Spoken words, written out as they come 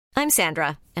I'm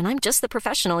Sandra, and I'm just the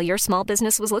professional your small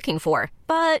business was looking for.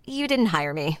 But you didn't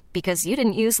hire me because you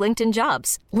didn't use LinkedIn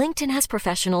Jobs. LinkedIn has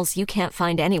professionals you can't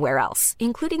find anywhere else,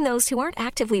 including those who aren't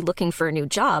actively looking for a new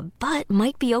job, but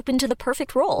might be open to the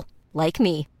perfect role, like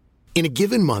me. In a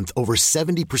given month, over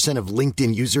 70% of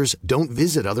LinkedIn users don't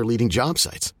visit other leading job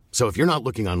sites. So if you're not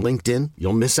looking on LinkedIn,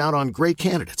 you'll miss out on great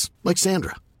candidates like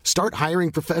Sandra. Start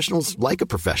hiring professionals like a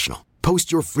professional.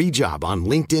 Post your free job on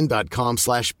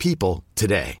linkedin.com/people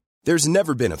today. There's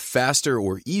never been a faster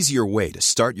or easier way to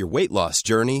start your weight loss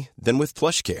journey than with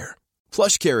PlushCare.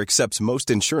 PlushCare accepts most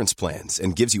insurance plans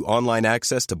and gives you online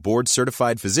access to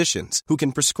board-certified physicians who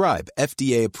can prescribe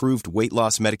FDA-approved weight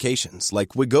loss medications like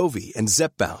Wegovy and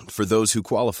Zepbound for those who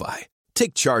qualify.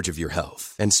 Take charge of your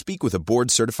health and speak with a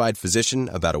board-certified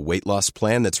physician about a weight loss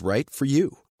plan that's right for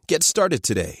you. Get started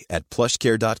today at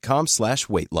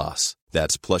plushcare.com/weight loss.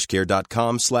 That's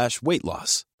plushcare.com/weight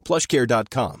loss.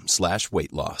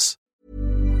 plushcare.com/weight loss.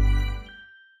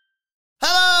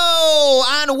 Hello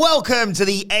and welcome to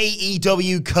the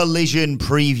AEW Collision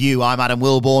Preview. I'm Adam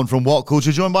Wilborn from What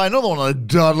Culture, joined by another one of the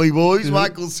Dudley Boys,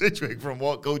 Michael Sidgwick from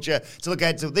What Culture, to look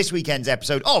ahead to this weekend's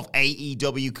episode of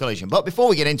AEW Collision. But before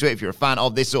we get into it, if you're a fan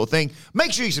of this sort of thing,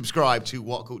 make sure you subscribe to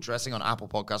What Culture Wrestling on Apple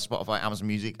Podcasts, Spotify, Amazon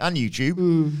Music, and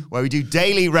YouTube, where we do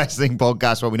daily wrestling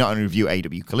podcasts where we not only review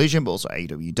AEW Collision, but also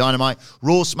AEW Dynamite,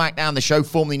 Raw, SmackDown, the show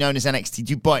formerly known as NXT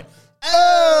 2.0.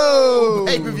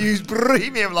 Pay-per-views,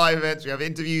 premium live events. We have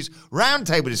interviews,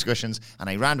 roundtable discussions, and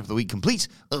a round of the week complete.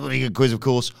 A good quiz, of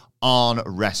course, on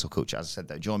Wrestle Culture. As I said,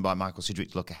 though, joined by Michael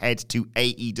Sidgwick to look ahead to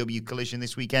AEW Collision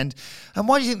this weekend. And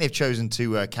why do you think they've chosen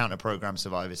to counter-program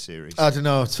Survivor Series? I don't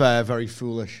know. It's very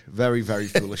foolish. Very, very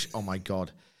foolish. Oh, my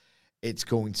God. It's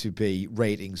going to be,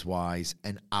 ratings-wise,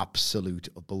 an absolute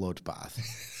bloodbath.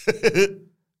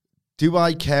 Do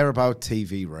I care about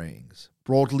TV ratings?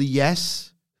 Broadly, yes.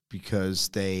 Because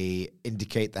they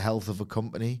indicate the health of a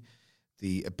company,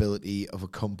 the ability of a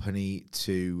company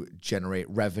to generate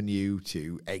revenue,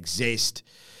 to exist.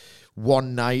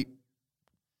 One night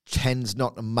tends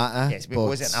not to matter. Yes, but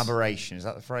was it an aberration? Is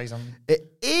that the phrase?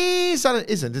 It is and it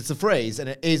isn't. It's a phrase, and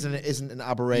it is and it isn't an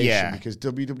aberration. Yeah. Because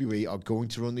WWE are going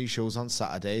to run these shows on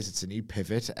Saturdays. It's a new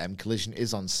pivot. Collision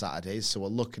is on Saturdays, so we're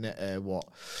looking at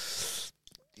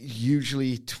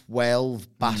usually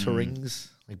 12 batterings.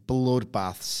 Like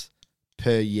bloodbaths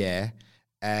per year.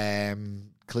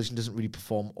 Collision doesn't really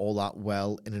perform all that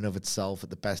well in and of itself at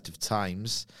the best of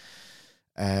times.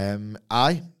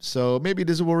 So maybe it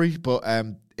is a worry, but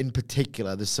in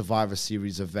particular, the Survivor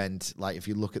Series event, like if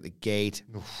you look at the gate,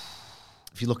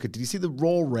 did you see the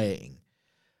Raw rating?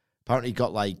 Apparently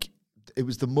got it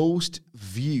was the most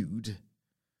viewed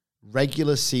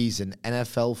regular season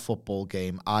NFL football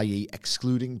game, i.e.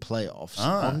 excluding playoffs,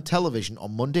 on television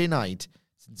on Monday night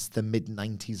since the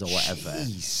mid-90s or whatever.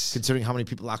 Jeez. Considering how many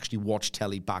people actually watched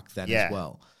telly back then as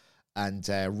well. And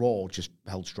Raw just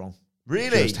held strong.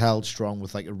 Really? Just held strong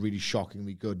with a really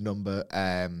shockingly good number.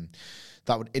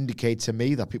 That would indicate to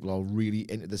me that people are really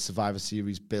into the Survivor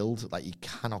Series build. You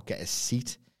cannot get a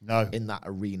seat in that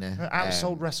arena.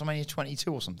 Outsold WrestleMania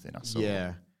 22 or something, I saw.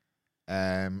 Yeah.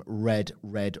 Red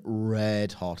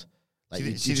hot.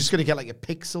 You're just going to get a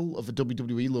pixel of a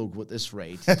WWE logo at this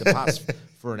rate to pass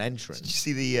for an entrance. Did you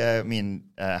see me and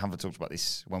Hamfer talked about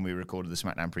this when we recorded the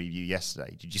SmackDown preview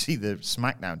yesterday. Did you see the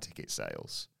SmackDown ticket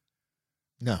sales?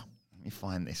 No. Let me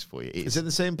find this for you. Is it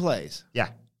the same place? Yeah.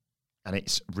 And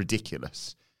it's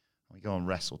ridiculous. We go on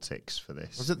WrestleTix for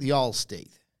this. Was it the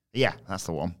Allstate? Yeah, that's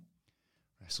the one.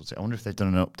 WrestleTix. I wonder if they've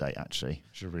done an update, actually. I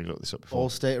should have really looked this up before.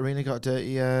 Allstate Arena got a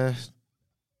dirty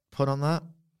put on that.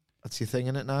 That's your thing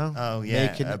in it now? Oh,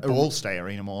 yeah. Ball State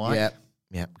Arena, more like.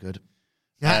 Yeah, good.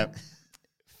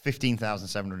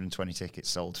 15,720 tickets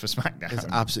sold for SmackDown. It's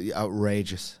absolutely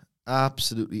outrageous.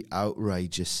 Absolutely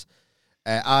outrageous.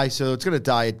 So it's going to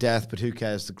die a death, but who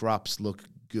cares? The graps look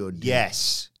good.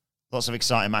 Yes. Lots of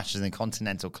exciting matches in the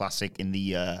Continental Classic in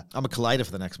the... I'm a Collider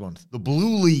for the next month. The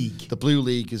Blue League. The Blue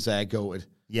League is goated.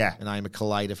 Yeah. And I'm a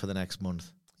Collider for the next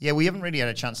month. Yeah, we haven't really had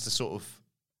a chance to sort of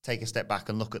take a step back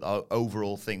and look at the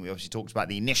overall thing. We obviously talked about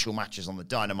the initial matches on the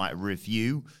Dynamite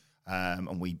review,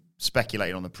 and we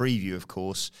speculated on the preview, of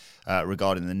course,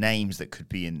 regarding the names that could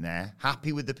be in there.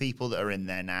 Happy with the people that are in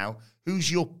there now.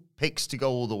 Who's your picks to go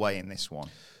all the way in this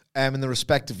one? In the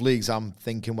respective leagues, I'm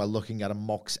thinking we're looking at a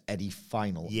Mox Eddie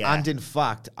final. Yeah. And in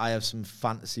fact, I have some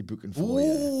fantasy booking for you.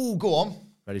 Ooh, go on.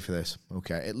 Ready for this?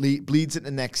 Okay. It bleeds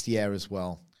into next year as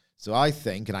well. So I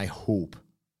think, and I hope,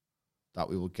 that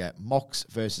we will get Mox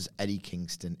versus Eddie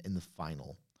Kingston in the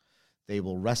final. They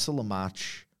will wrestle a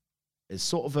match. It's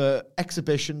sort of a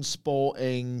exhibition,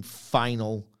 sporting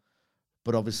final,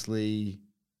 but obviously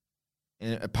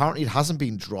apparently it hasn't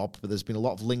been dropped, but there's been a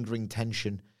lot of lingering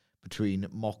tension between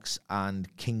Mox and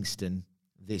Kingston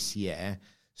this year.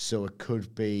 So it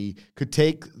could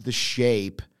take the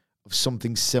shape of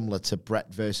something similar to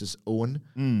Brett versus Owen.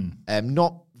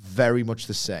 Not very much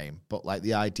the same, but like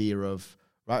the idea of,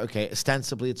 right, okay,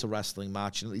 ostensibly it's a wrestling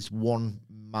match, and at least one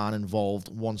man involved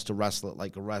wants to wrestle it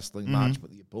like a wrestling match,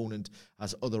 but the opponent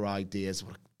has other ideas.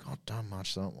 What a goddamn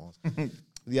match that was.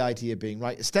 The idea being,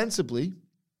 right, ostensibly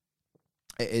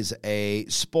it is a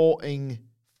sporting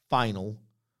final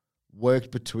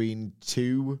worked between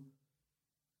two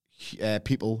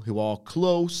people who are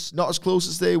close, not as close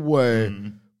as they were,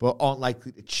 but aren't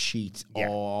likely to cheat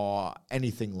or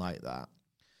anything like that.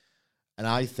 And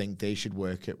I think they should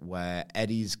work it where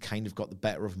Eddie's kind of got the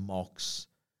better of Mox.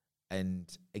 And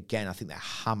again, I think they're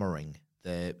hammering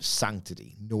the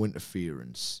sanctity, no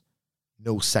interference,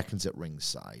 no seconds at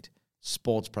ringside,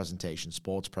 sports presentation.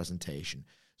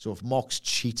 So if Mox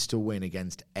cheats to win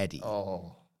against Eddie,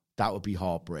 that would be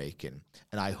heartbreaking.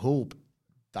 And I hope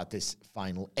that this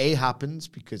final happens,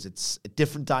 because it's a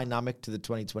different dynamic to the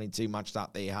 2022 match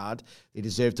that they had. They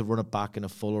deserve to run it back in a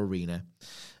full arena.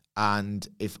 And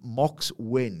if Mox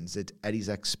wins at Eddie's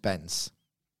expense,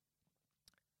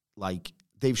 like,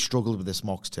 they've struggled with this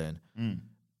Mox turn.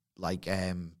 Like,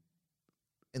 in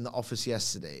the office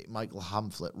yesterday, Michael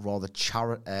Hamflett rather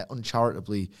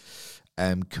uncharitably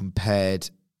compared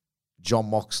Jon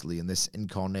Moxley in this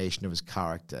incarnation of his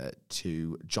character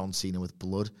to John Cena with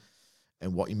blood.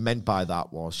 And what he meant by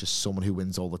that was just someone who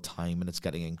wins all the time, and it's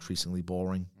getting increasingly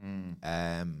boring.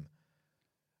 And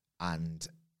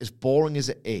as boring as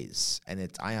it is,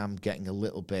 and I am getting a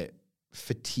little bit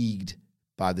fatigued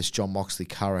by this Jon Moxley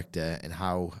character and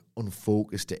how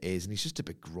unfocused it is, and he's just a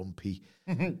bit grumpy.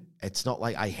 It's not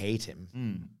like I hate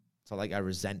him. It's not like I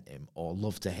resent him or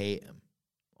love to hate him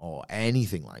or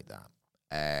anything like that.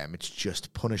 It's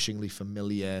just punishingly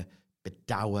familiar, bit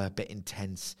dour, bit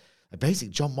intense.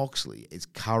 Basically, Jon Moxley is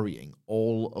carrying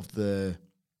all of the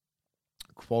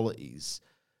qualities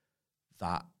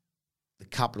that the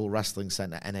Capitol Wrestling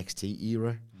Center NXT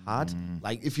era had.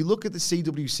 Like, if you look at the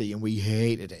CWC, and we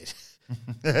hated it,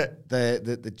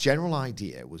 the general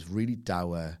idea was really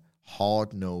dour,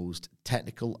 hard-nosed,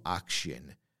 technical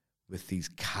action with these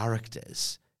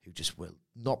characters who just were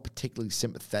not particularly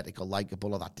sympathetic or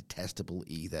likable or that detestable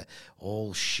either.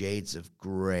 All shades of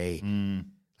grey.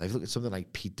 Like, if you look at something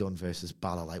like Pete Dunne versus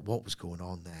Balor, like, what was going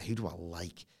on there? Who do I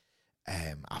like?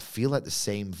 I feel like the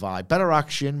same vibe. Better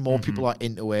action, more people are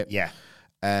into it. Yeah.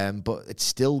 But it's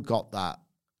still got that,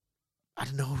 I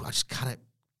don't know, I just kind of,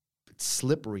 it's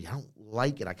slippery. I don't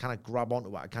like it. I kind of grab onto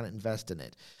it. I kind of invest in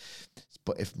it.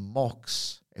 But if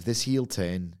this heel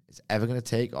turn is ever going to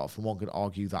take off, and one could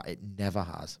argue that it never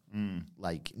has,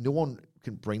 like, no one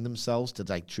can bring themselves to,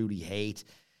 like, truly hate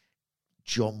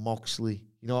Jon Moxley.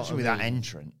 You know what I mean? With that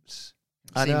entrance.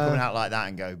 See him coming out like that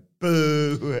and go,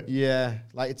 boo. Yeah.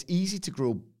 Like, it's easy to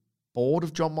grow bored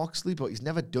of Jon Moxley, but he's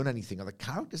never done anything, or the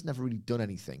character's never really done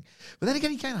anything. But then again,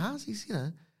 he kind of has.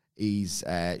 He's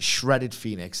shredded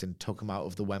Phoenix and took him out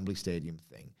of the Wembley Stadium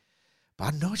thing.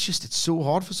 But I know it's so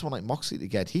hard for someone like Moxley to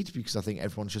get heat, because I think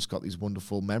everyone's just got these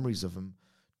wonderful memories of him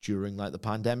during, like, the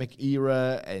pandemic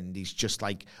era, and he's just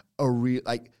like a real,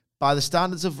 like, by the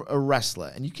standards of a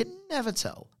wrestler, and you can never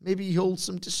tell. Maybe he holds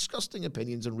some disgusting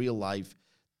opinions in real life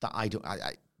that I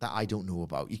don't know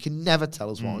about. You can never tell,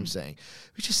 is what I'm saying.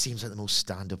 He just seems like the most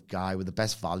stand-up guy with the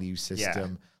best value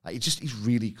system. Like, he's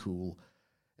really cool.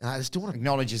 And I just don't want to...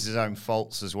 Acknowledges his own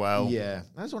faults as well. Yeah.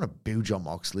 I just want to boo Jon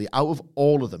Moxley. Out of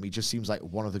all of them, he just seems like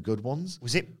one of the good ones.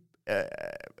 Was it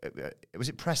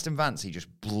Preston Vance he just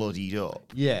bloodied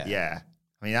up? Yeah. Yeah.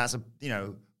 I mean, that's a,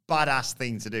 badass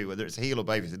thing to do, whether it's heel or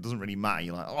baby. It doesn't really matter.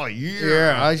 You're like, oh,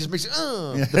 yeah. I just makes it,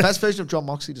 The best version of Jon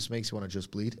Moxley just makes you want to just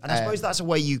bleed. And I suppose that's a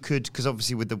way you could, because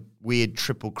obviously with the weird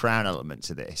Triple Crown element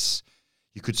to this,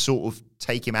 you could sort of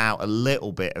take him out a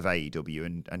little bit of AEW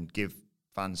and give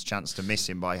fans a chance to miss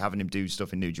him by having him do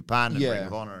stuff in New Japan and Ring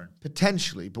of Honor.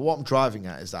 Potentially. But what I'm driving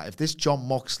at is that if this Jon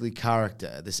Moxley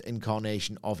character, this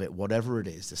incarnation of it, whatever it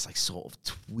is, this, like, sort of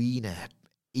tweener,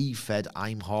 E-fed,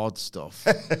 I'm hard stuff...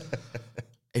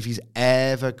 if he's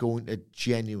ever going to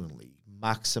genuinely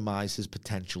maximize his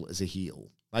potential as a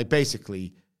heel. Like,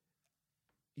 basically,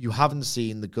 you haven't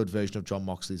seen the good version of Jon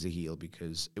Moxley as a heel,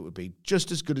 because it would be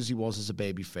just as good as he was as a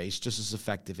babyface, just as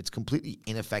effective. It's completely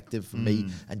ineffective for me,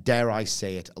 and dare I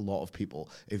say it, a lot of people.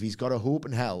 If he's got a hope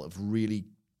in hell of really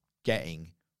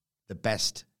getting the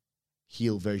best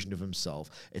heel version of himself,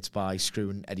 it's by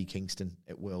screwing Eddie Kingston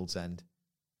at World's End.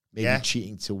 Maybe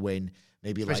cheating to win.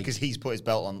 Maybe especially because he's put his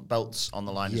belts on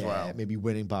the line as well. Maybe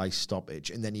winning by stoppage,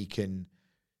 and then he can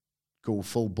go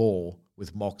full bore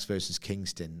with Mox versus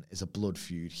Kingston is a blood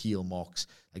feud, heel Mox.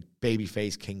 Like,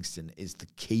 babyface Kingston is the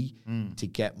key to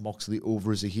get Moxley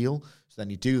over as a heel. So then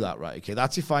you do that, right? Okay,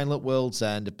 that's your final at World's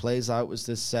End. It plays out as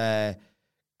this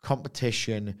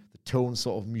competition. The tone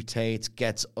sort of mutates,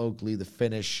 gets ugly. The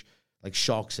finish, like,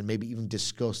 shocks and maybe even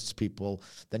disgusts people.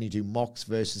 Then you do Mox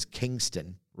versus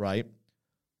Kingston, right?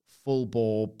 Full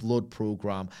bore, blood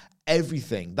program.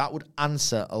 Everything that would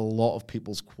answer a lot of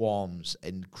people's qualms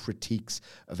and critiques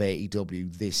of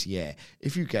AEW this year.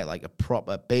 If you get like a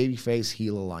proper babyface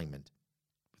heel alignment,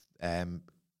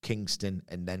 Kingston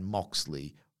and then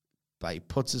Moxley, like,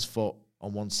 puts his foot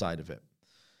on one side of it.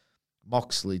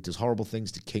 Moxley does horrible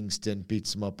things to Kingston,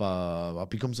 beats him up,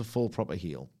 becomes a full proper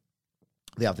heel.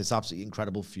 They have this absolutely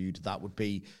incredible feud that would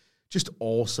be just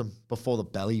awesome before the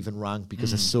bell even rang, because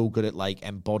they're so good at like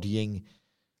embodying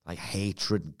like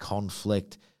hatred and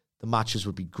conflict. The matches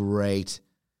would be great,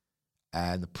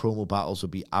 and the promo battles would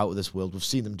be out of this world. We've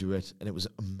seen them do it, and it was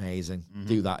amazing.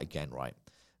 Do that again, right?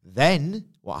 Then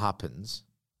what happens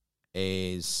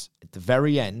is at the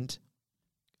very end,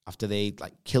 after they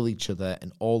like kill each other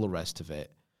and all the rest of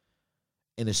it,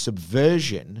 in a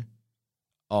subversion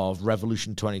of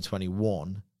Revolution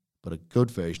 2021, but a good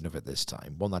version of it this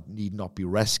time, one that need not be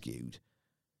rescued,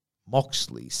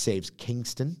 Moxley saves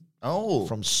Kingston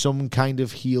from some kind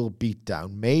of heel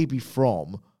beatdown, maybe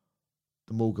from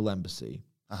the Mogul Embassy.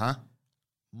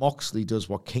 Moxley does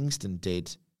what Kingston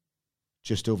did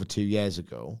just over 2 years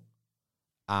ago,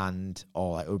 and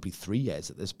it would be 3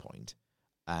 years at this point,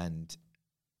 and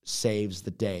saves the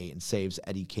day and saves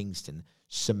Eddie Kingston,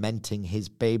 cementing his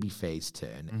babyface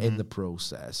turn in the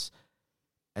process.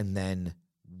 And then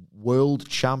world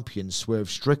champion Swerve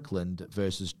Strickland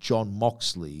versus Jon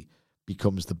Moxley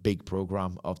becomes the big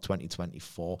program of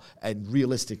 2024. And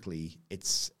realistically,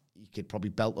 you could probably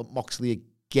belt up Moxley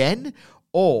again,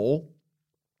 or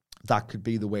that could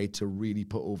be the way to really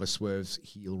put over Swerve's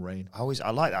heel reign. I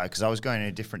like that, because I was going in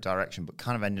a different direction, but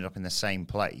kind of ended up in the same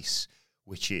place,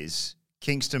 which is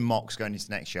Kingston Mox going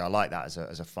into next year. I like that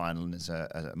as a final, and as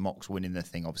a Mox winning the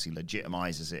thing obviously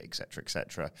legitimizes it,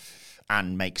 etc.,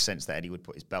 and makes sense that Eddie would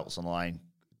put his belts on the line,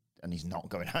 and he's not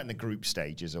going out in the group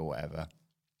stages or whatever.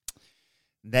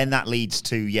 Then that leads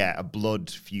to, a blood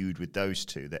feud with those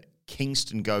two that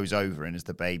Kingston goes over in as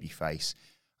the babyface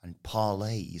and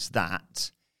parlays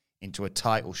that into a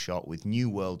title shot with new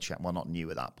world champ. Well, not new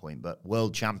at that point, but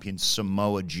world champion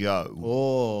Samoa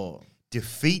Joe.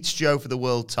 Defeats Joe for the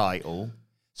world title.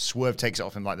 Swerve takes it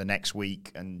off him like the next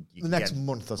week, and the next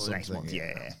month or something. Next month,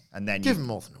 and then give him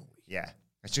more than a week. Yeah,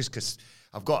 it's just because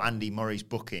I've got Andy Murray's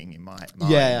booking in my mind of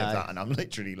that, and I'm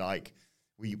literally like,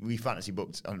 we fantasy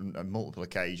booked on multiple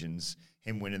occasions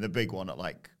him winning the big one at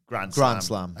like Grand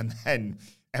Slam, and then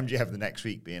MJF the next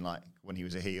week being like, when he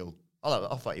was a heel,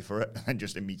 I'll fight you for it, and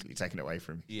just immediately taking it away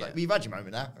from him. Yeah, like, you've had your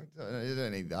moment now. I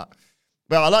don't need that.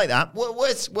 Well, I like that.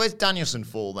 Where's Danielson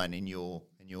fall then in your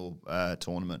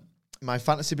tournament? My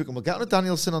fantasy book, and we'll get on to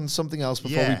Danielson on something else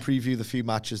before we preview the few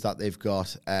matches that they've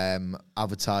got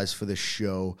advertised for this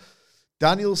show.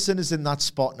 Danielson is in that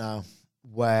spot now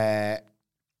where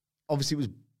obviously it was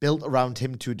built around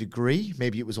him to a degree.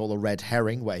 Maybe it was all a red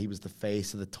herring where he was the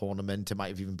face of the tournament. It might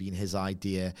have even been his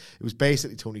idea. It was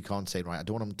basically Tony Khan saying, right, I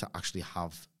don't want him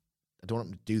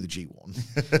to do the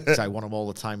G1 because I want him all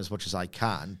the time as much as I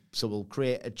can. So we'll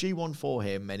create a G1 for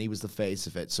him, and he was the face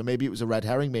of it. So maybe it was a red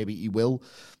herring. Maybe he will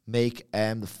make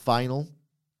the final.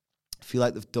 I feel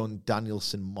like they've done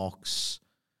Danielson Mox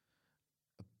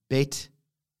a bit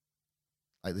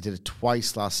like they did it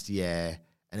twice last year,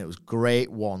 and it was great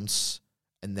once.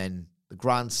 And then the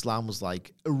Grand Slam was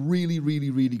like a really, really,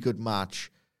 really good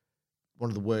match. One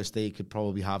of the worst they could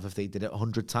probably have if they did it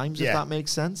 100 times, if that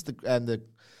makes sense. The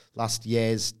last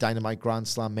year's Dynamite Grand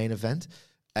Slam main event.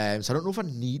 So I don't know if I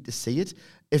need to see it.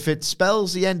 If it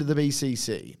spells the end of the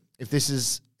BCC, if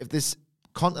this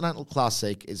Continental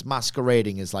Classic is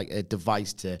masquerading as like a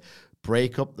device to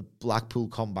break up the Blackpool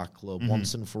Combat Club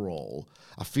once and for all,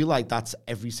 I feel like that's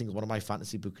every single one of my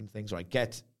fantasy booking things, where I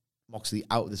get Moxley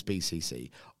out of this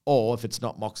BCC. Or if it's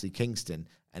not Moxley Kingston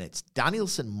and it's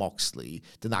Danielson Moxley,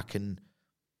 then that can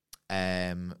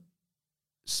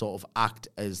sort of act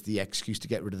as the excuse to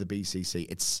get rid of the BCC.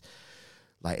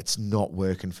 It's not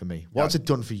working for me. What's it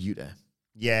done for Utah?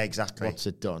 Yeah, exactly. What's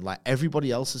it done? Like,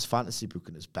 everybody else's fantasy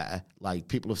booking is better. Like,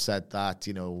 people have said that,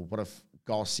 what if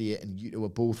Garcia and Utah were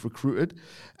both recruited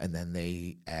and then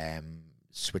they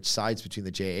switch sides between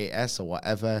the JAS or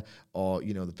whatever, or,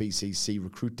 the BCC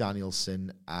recruit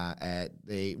Danielson,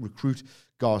 they recruit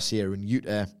Garcia and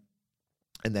Utah,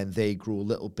 and then they grow a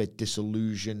little bit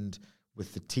disillusioned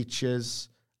with the teachers,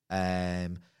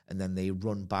 and and then they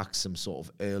run back some sort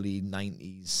of early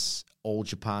 90s All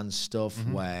Japan stuff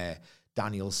where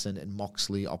Danielson and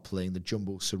Moxley are playing the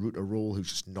Jumbo Tsuruta role, who's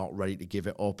just not ready to give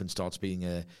it up and starts being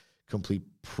a complete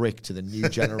prick to the new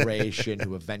generation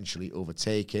who eventually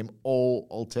overtake him. Or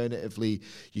alternatively,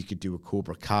 you could do a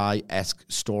Cobra Kai-esque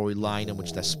storyline in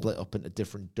which they're split up into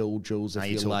different dojos, now if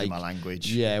you're you talking like. my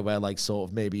language. Yeah, where like sort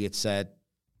of maybe it's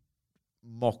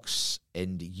Mox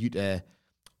and Yuta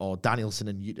or Danielson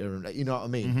and Yuta, and you know what I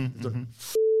mean? They've done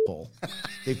all.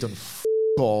 They've done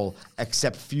all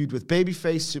except feud with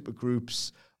babyface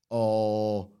supergroups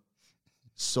or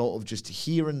sort of just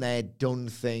here and there done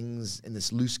things in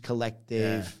this loose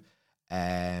collective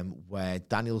where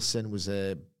Danielson was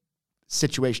a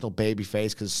situational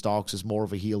babyface because Starks is more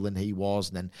of a heel than he was,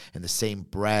 and then in the same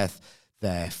breath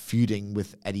they're feuding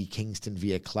with Eddie Kingston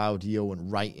via Claudio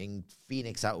and writing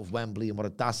Phoenix out of Wembley, and what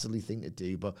a dastardly thing to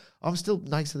do, but I'm still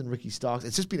nicer than Ricky Starks.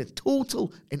 It's just been a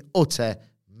total and utter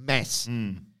mess.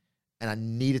 And I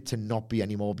need it to not be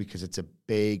anymore because it's a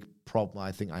big problem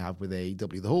I think I have with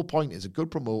AEW. The whole point is a good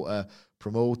promoter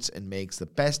promotes and makes the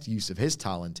best use of his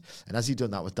talent. And has he done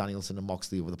that with Danielson and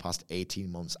Moxley over the past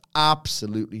 18 months?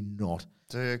 Absolutely not.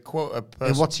 To quote a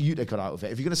person... And what's Yuta got out of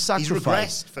it? If you're going to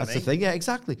sacrifice... That's the thing, yeah,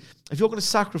 exactly. If you're going to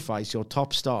sacrifice your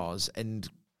top stars and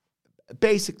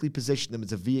basically position them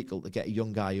as a vehicle to get a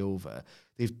young guy over,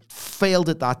 they've failed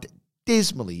at that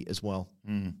dismally as well.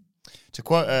 To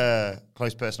quote a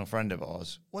close personal friend of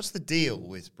ours, what's the deal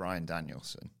with Bryan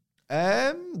Danielson?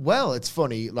 Well, it's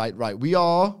funny. Right, we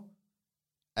are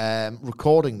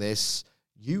recording this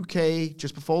UK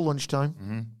just before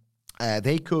lunchtime.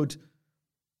 They could,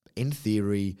 in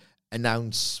theory,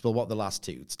 announce, well, what the last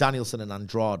two? It's Danielson and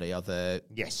Andrade are the...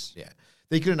 Yes. Yeah.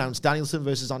 They could announce Danielson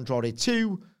versus Andrade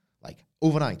 2, like,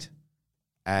 overnight.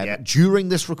 During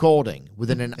this recording,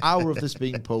 within an hour of this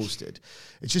being posted.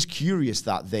 It's just curious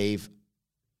that they've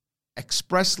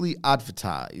expressly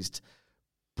advertised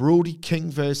Brody King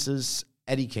versus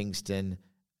Eddie Kingston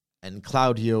and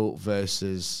Claudio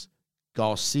versus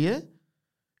Garcia,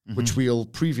 which we'll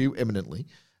preview imminently,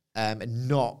 and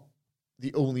not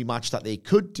the only match that they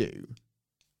could do.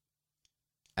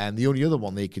 And the only other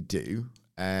one they could do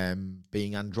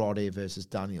being Andrade versus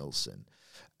Danielson.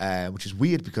 Which is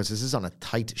weird because this is on a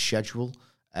tight schedule.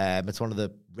 It's one of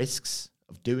the risks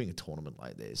of doing a tournament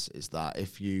like this is that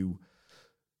if you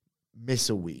miss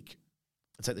a week,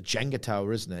 it's like the Jenga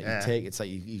tower, isn't it? Yeah. It's like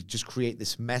you just create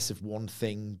this mess if one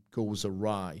thing goes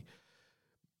awry.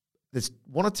 There's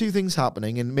one or two things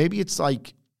happening, and maybe it's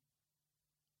like,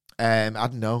 I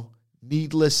don't know,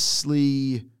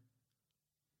 needlessly,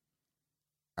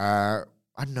 I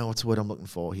don't know what's the word I'm looking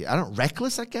for here.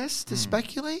 Reckless, I guess, to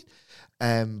speculate.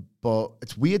 But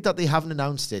it's weird that they haven't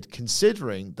announced it,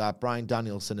 considering that Bryan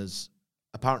Danielson has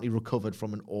apparently recovered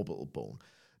from an orbital bone.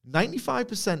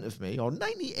 95% of me, or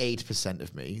 98%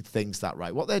 of me, thinks that,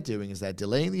 right, what they're doing is they're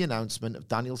delaying the announcement of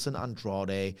Danielson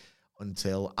Andrade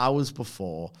until hours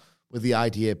before, with the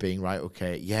idea being, right,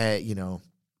 okay, yeah, you know,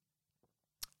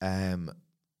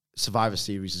 Survivor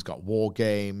Series has got War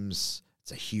Games.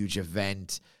 It's a huge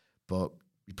event, but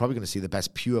you're probably going to see the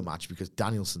best pure match because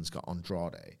Danielson's got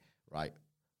Andrade, right?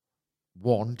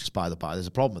 One, just by the by, there's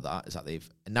a problem with that, is that they've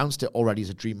announced it already as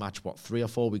a dream match, 3 or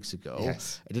 4 weeks ago.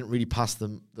 Yes. It didn't really pass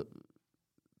them the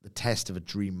test of a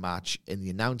dream match in the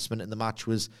announcement, and the match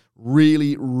was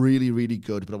really, really, really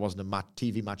good, but it wasn't a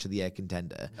TV match of the year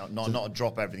contender. Not a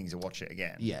drop everything to watch it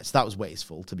again. Yes, that was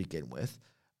wasteful to begin with.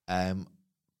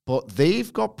 But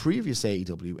they've got previous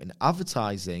AEW in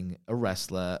advertising a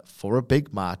wrestler for a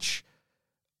big match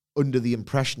under the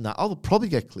impression that, they'll probably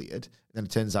get cleared. And then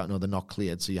it turns out, no, they're not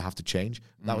cleared, so you have to change.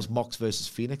 That was Mox versus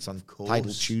Phoenix on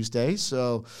Title Tuesday.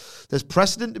 So there's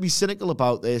precedent to be cynical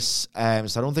about this. So I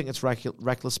don't think it's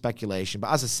reckless speculation.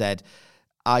 But as I said,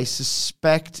 I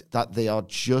suspect that they are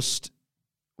just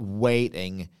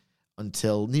waiting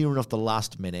until near enough the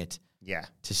last minute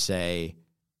to say,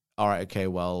 all right, okay,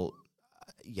 well,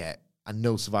 yeah, I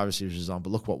know Survivor Series is on, but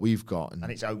look what we've got. And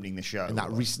it's opening the show. And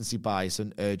that recency bias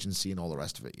and urgency and all the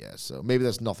rest of it, yeah. So maybe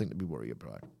there's nothing to be worried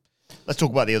about. Let's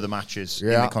talk about the other matches in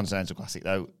the Continental Classic,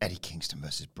 though. Eddie Kingston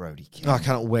versus Brody King. I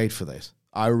cannot wait for this.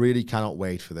 I really cannot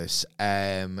wait for this.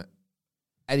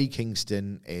 Eddie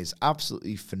Kingston is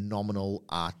absolutely phenomenal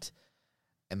at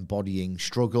embodying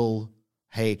struggle,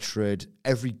 hatred,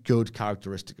 every good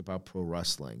characteristic about pro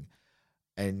wrestling.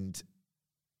 And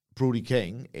Brody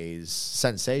King is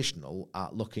sensational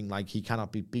at looking like he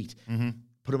cannot be beat.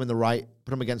 Put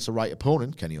him against the right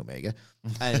opponent, Kenny Omega,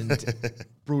 and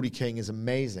Brody King is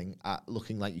amazing at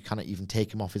looking like you cannot even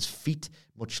take him off his feet,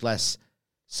 much less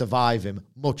survive him,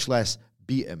 much less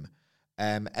beat him.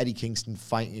 Eddie Kingston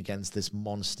fighting against this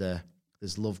monster,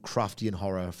 this Lovecraftian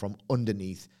horror from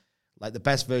underneath. Like, the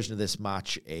best version of this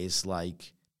match is,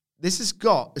 like, this has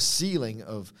got a ceiling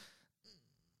of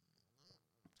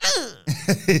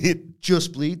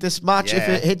just bleed. This match, if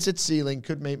it hits its ceiling,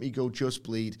 could make me go just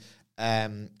bleed.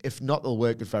 If not, they'll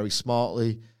work it very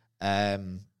smartly. I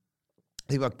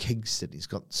think about Kingston. He's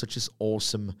got such this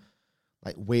awesome,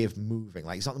 like, way of moving.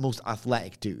 Like, he's not the most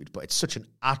athletic dude, but it's such an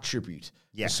attribute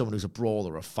for someone who's a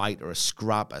brawler, a fighter, a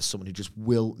scrapper, someone who just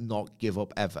will not give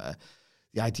up ever.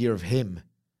 The idea of him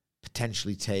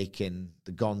potentially taking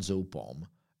the Gonzo bomb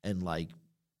and, like,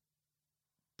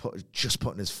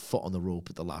 putting his foot on the rope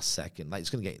at the last second. Like,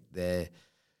 he's going to get the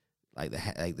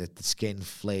skin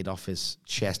flayed off his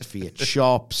chest via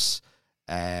chops.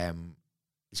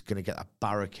 He's going to get a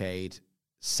barricade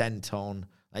sent on.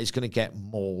 Like, he's going to get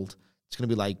mauled. It's going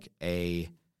to be like a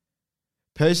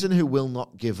person who will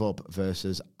not give up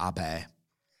versus a bear.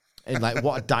 And, like,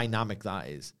 what a dynamic that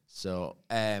is. So,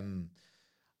 I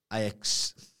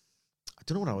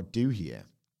don't know what I would do here.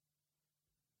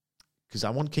 Because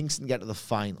I want Kingston to get to the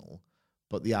final,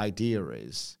 but the idea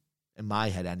is, in my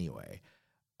head anyway,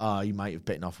 you might have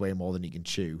bitten off way more than he can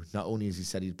chew. Not only has he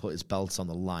said he'd put his belts on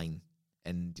the line,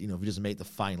 and, you know, if he doesn't make the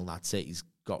final, that's it. He's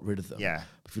got rid of them. Yeah.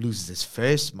 But if he loses his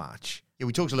first match... Yeah,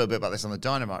 we talked a little bit about this on the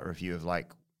Dynamite review of,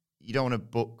 like, you don't want to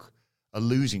book a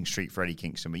losing streak for Eddie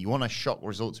Kingston, but you want a shock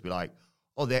result to be like,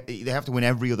 oh, they have to win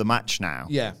every other match now.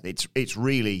 Yeah. It's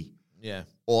really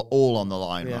all on the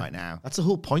line right now. That's the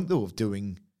whole point, though, of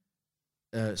doing...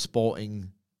 sporting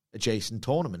adjacent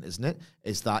tournament, isn't it?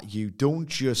 Is that you don't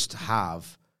just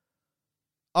have,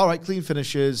 all right, clean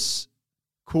finishes,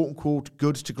 quote unquote,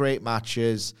 good to great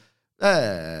matches.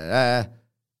 Here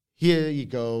you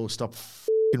go. Stop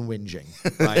fucking whinging.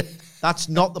 Right? That's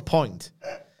not the point.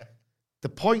 The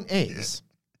point is,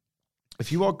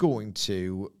 if you are going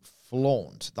to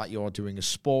flaunt that you are doing a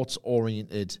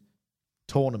sports-oriented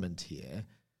tournament here,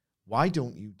 why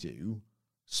don't you do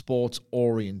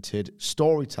sports-oriented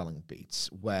storytelling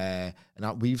beats where,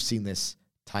 and we've seen this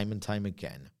time and time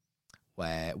again,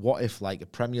 where what if, like, a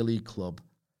Premier League club,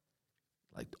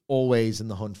 like, always in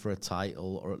the hunt for a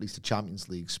title or at least a Champions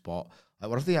League spot, like,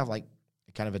 what if they have, like,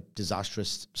 a kind of a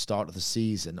disastrous start of the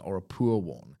season or a poor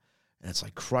one, and it's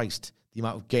like, Christ, the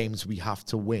amount of games we have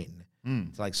to win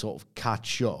to, like, sort of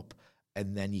catch up,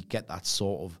 and then you get that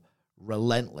sort of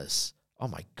relentless, oh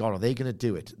my God, are they going to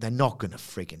do it? They're not going to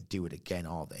friggin' do it again,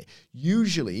 are they?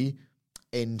 Usually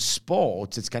in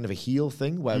sports, it's kind of a heel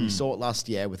thing where we saw it last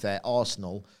year with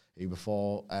Arsenal, who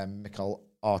before Mikel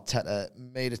Arteta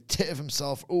made a tit of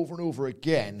himself over and over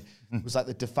again, was like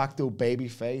the de facto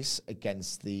babyface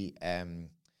against the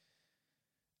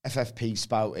FFP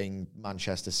spouting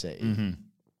Manchester City.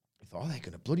 I thought, they're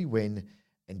going to bloody win.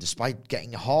 And despite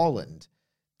getting Haaland,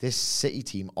 this City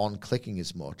team aren't clicking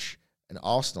as much. And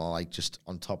Arsenal are, like, just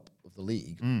on top of the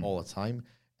league all the time.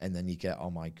 And then you get, oh,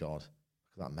 my God,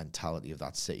 look at that mentality of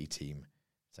that City team.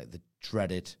 It's like the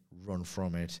dreaded run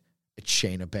from it. It's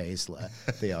Shayna Baszler.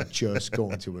 They are just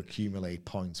going to accumulate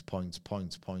points.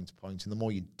 And the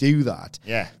more you do that,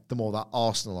 the more that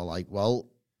Arsenal are like, well,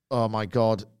 oh, my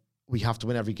God, we have to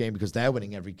win every game because they're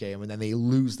winning every game. And then they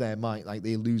lose their mind. Like,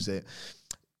 they lose it.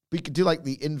 We could do, like,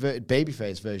 the inverted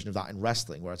babyface version of that in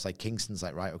wrestling, where it's like Kingston's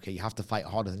like, right, okay, you have to fight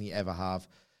harder than you ever have.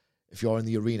 If you're in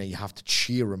the arena, you have to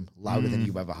cheer him louder than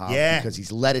you ever have because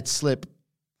he's let it slip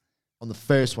on the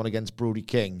first one against Brody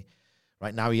King.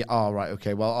 Right now, he's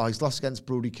lost against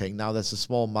Brody King. Now there's a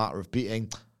small matter of beating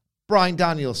Bryan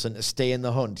Danielson to stay in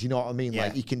the hunt. You know what I mean? Yeah.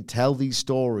 Like, you can tell these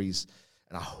stories,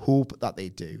 and I hope that they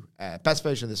do. Best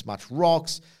version of this match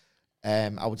rocks.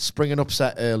 I would spring an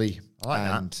upset early,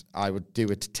 I would do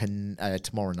it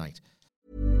tomorrow night.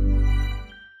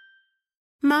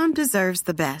 Mom deserves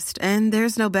the best, and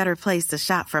there's no better place to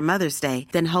shop for Mother's Day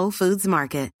than Whole Foods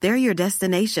Market. They're your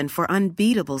destination for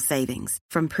unbeatable savings,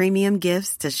 from premium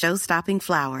gifts to show-stopping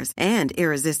flowers and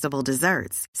irresistible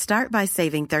desserts. Start by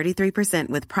saving 33%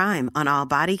 with Prime on all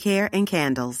body care and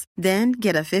candles. Then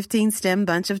get a 15-stem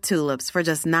bunch of tulips for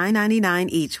just $9.99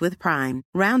 each with Prime.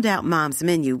 Round out Mom's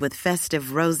menu with festive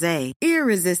rosé,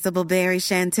 irresistible berry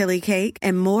chantilly cake,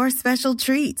 and more special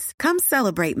treats. Come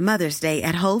celebrate Mother's Day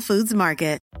at Whole Foods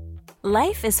Market.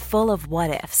 Life is full of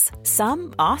what-ifs.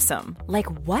 Some awesome,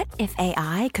 like what if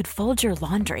AI could fold your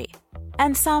laundry?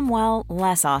 And some, well,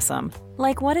 less awesome,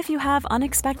 like what if you have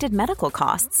unexpected medical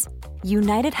costs?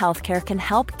 United Healthcare can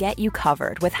help get you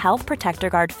covered with Health Protector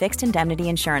Guard fixed indemnity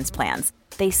insurance plans.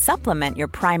 They supplement your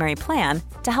primary plan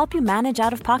to help you manage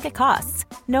out-of-pocket costs.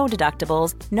 No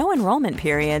deductibles, no enrollment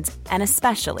periods, and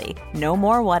especially no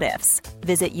more what-ifs.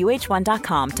 Visit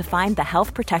uh1.com to find the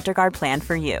Health Protector Guard plan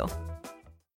for you.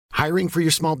 Hiring for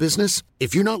your small business?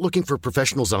 If you're not looking for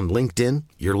professionals on LinkedIn,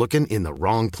 you're looking in the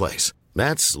wrong place.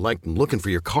 That's like looking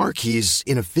for your car keys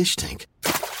in a fish tank.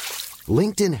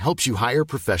 LinkedIn helps you hire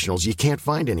professionals you can't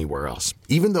find anywhere else,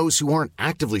 even those who aren't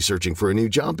actively searching for a new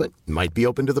job but might be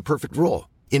open to the perfect role.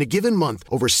 In a given month,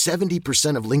 over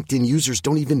 70% of LinkedIn users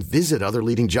don't even visit other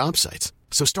leading job sites.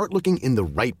 So start looking in the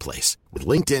right place. With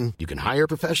LinkedIn, you can hire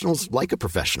professionals like a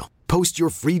professional. Post your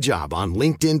free job on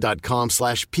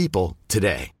linkedin.com/people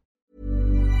today.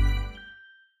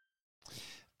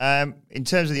 In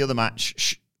terms of the other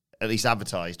match, at least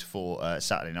advertised for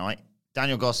Saturday night,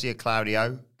 Daniel Garcia,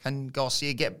 Claudio. Can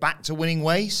Garcia get back to winning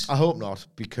ways? I hope not,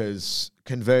 because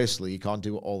conversely, you can't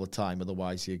do it all the time.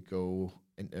 Otherwise, you go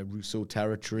into Russo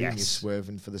territory and you're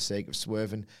swerving for the sake of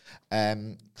swerving.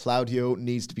 Claudio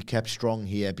needs to be kept strong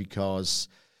here because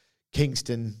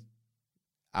Kingston,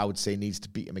 I would say, needs to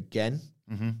beat him again.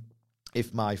 Mm-hmm.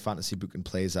 If my fantasy booking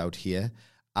plays out here.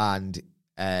 And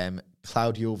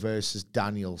Claudio versus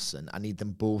Danielson, I need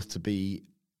them both to be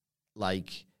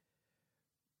like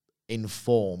in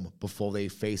form before they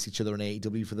face each other in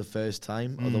AEW for the first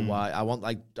time. Otherwise, I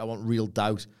want real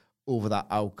doubt over that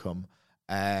outcome.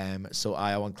 So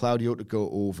I want Claudio to go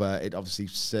over. It obviously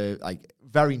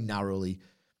very narrowly.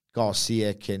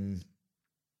 Garcia can,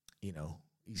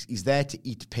 he's there to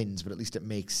eat pins, but at least it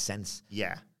makes sense.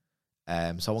 Yeah. So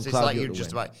I want it's Claudio like you're to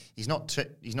just win. about. He's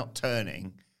not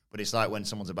turning, but it's like when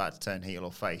someone's about to turn heel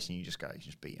or face, and you just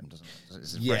beat him, doesn't it?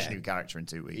 It's a fresh new character in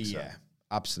 2 weeks. Yeah,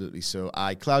 absolutely. So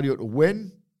Claudio to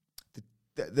win.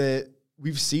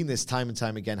 We've seen this time and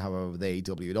time again, however, with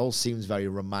AEW. It all seems very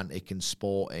romantic and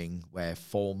sporting, where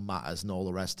form matters and all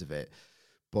the rest of it.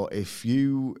 But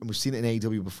and we've seen it in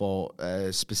AEW before,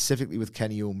 specifically with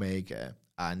Kenny Omega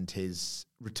and his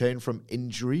return from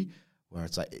injury, where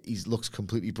it's like he looks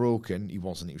completely broken. He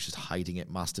wasn't. He was just hiding it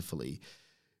masterfully.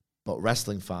 But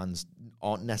wrestling fans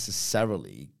aren't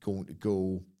necessarily going to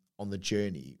go on the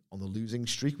journey on the losing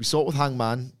streak. We saw it with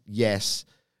Hangman, yes,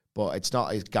 but it's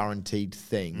not a guaranteed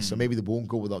thing. So maybe they won't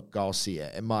go with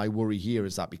Garcia. And my worry here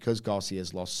is that because Garcia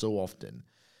has lost so often,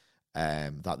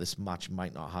 that this match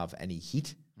might not have any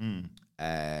heat.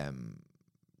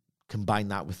 Combine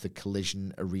that with the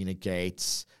Collision Arena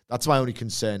gates. That's my only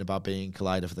concern about being in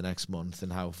Collider for the next month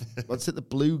and how, what's it, the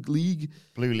Blue League?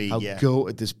 Blue League, how yeah.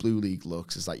 goated this Blue League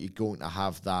looks is like you're going to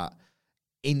have that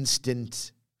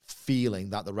instant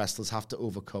feeling that the wrestlers have to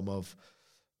overcome of,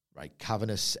 right,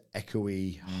 cavernous,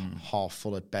 echoey, half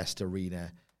full at best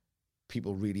arena.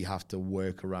 People really have to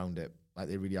work around it. Like,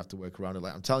 they really have to work around it.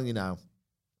 Like, I'm telling you now,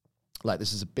 like,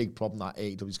 this is a big problem that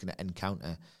AEW is going to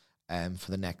encounter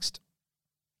for the next,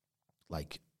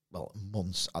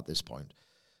 months at this point.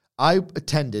 I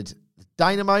attended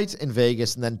Dynamite in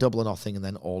Vegas and then Double or Nothing and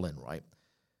then All In, right?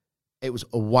 It was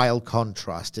a wild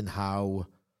contrast in how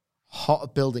hot a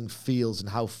building feels and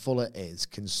how full it is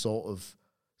can sort of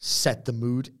set the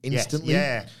mood instantly.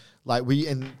 Yes, yeah.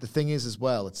 And the thing is as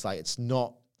well, it's like, it's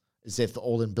not as if the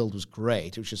All In build was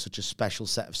great. It was just such a special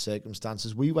set of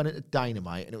circumstances. We went into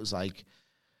Dynamite and it was like,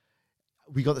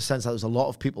 we got the sense that there was a lot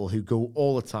of people who go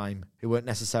all the time who weren't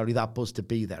necessarily that buzzed to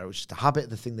be there. It was just a habit,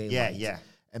 the thing they liked. Yeah.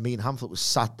 And me and Hamlet was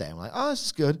sat there and we're like, oh, this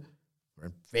is good. We're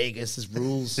in Vegas, there's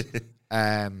rules.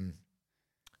 And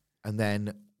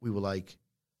then we were like,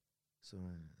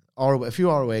 a few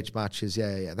ROH matches,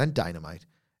 yeah. Then Dynamite.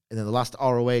 And then the last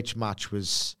ROH match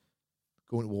was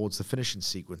going towards the finishing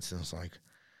sequence. And I was like,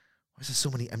 why is there so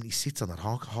many empty seats on that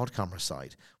hard camera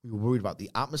side? We were worried about the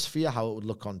atmosphere, how it would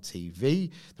look on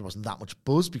TV. There wasn't that much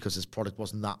buzz because this product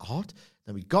wasn't that hot.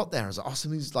 Then we got there and I was like,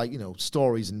 some of these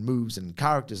stories and moves and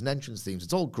characters and entrance themes.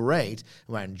 It's all great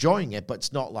and we're enjoying it, but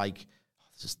it's not like,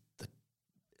 this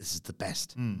is the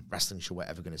best wrestling show we're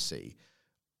ever going to see.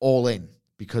 All In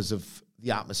because of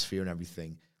the atmosphere and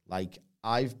everything. Like,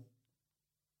 I've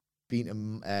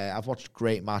watched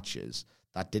great matches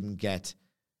that didn't get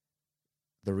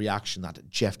the reaction that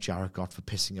Jeff Jarrett got for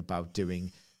pissing about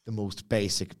doing the most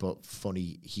basic but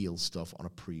funny heel stuff on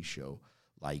a pre-show.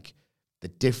 Like, the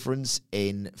difference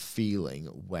in feeling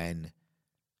when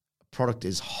a product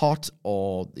is hot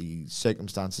or the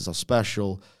circumstances are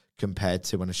special compared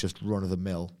to when it's just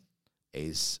run-of-the-mill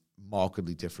is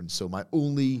markedly different. So I'm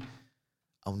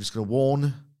just going to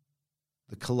warn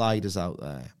the colliders out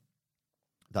there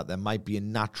that there might be a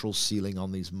natural ceiling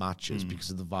on these matches because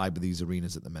of the vibe of these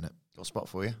arenas at the minute. Got a spot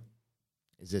for you?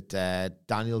 Is it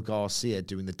Daniel Garcia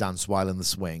doing the dance while in the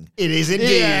swing? It is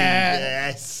indeed.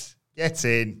 Yes. Get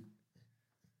in.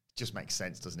 Just makes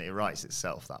sense, doesn't it? It writes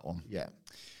itself, that one. Yeah.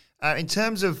 In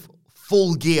terms of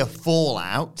Full Gear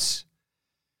Fallout,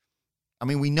 I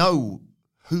mean, we know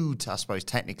who, I suppose,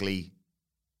 technically...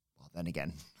 Well, then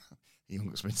again,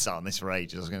 Young's been sat on this for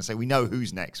ages. I was going to say, we know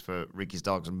who's next for Ricky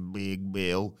Starks and Big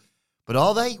Bill. But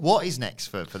are they? What is next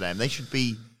for them? They should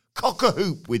be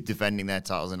cock-a-hoop with defending their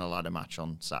titles in a ladder match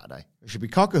on Saturday. It should be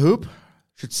cock-a-hoop.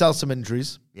 Should sell some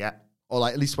injuries. Yeah. Or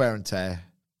like at least wear and tear.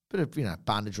 Bit of,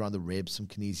 bandage around the ribs, some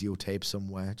kinesio tape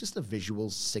somewhere. Just the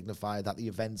visuals signify that the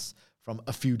events from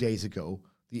a few days ago,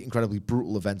 the incredibly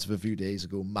brutal events of a few days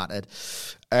ago, mattered.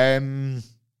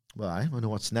 Well, I know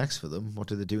what's next for them. What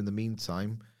do they do in the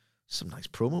meantime? Some nice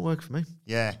promo work for me.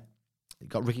 Yeah. You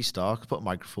got Ricky Stark, put a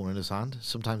microphone in his hand.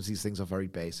 Sometimes these things are very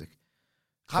basic.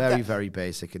 Very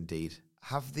basic indeed.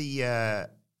 Have the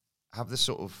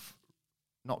sort of,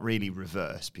 not really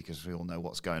reverse, because we all know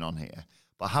what's going on here,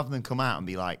 but have them come out and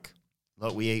be like,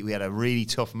 look, we had a really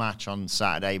tough match on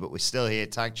Saturday, but we're still here,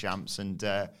 tag champs, and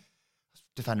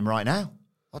defend them right now.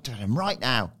 I'll defend them right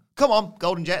now. Come on,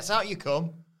 Golden Jets, out you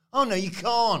come. Oh, no, you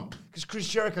can't, because Chris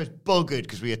Jericho's buggered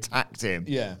because we attacked him.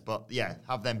 Yeah. But, yeah,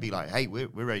 have them be like, hey, we're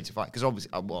ready to fight. Because, obviously,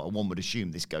 one would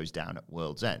assume this goes down at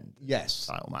World's End. Yes.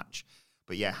 Title match.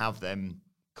 But, yeah, have them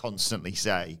constantly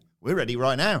say, we're ready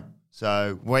right now.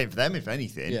 So, wait for them, if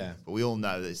anything. Yeah. But we all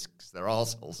know this because they're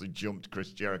arseholes who jumped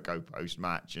Chris Jericho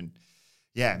post-match. And,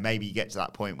 yeah, maybe you get to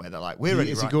that point where they're like, we're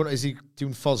ready right now. Is he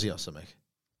doing Fozzy or something?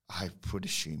 I would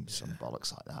assume some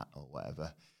bollocks like that or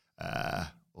whatever.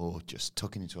 Or just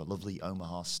tucking into a lovely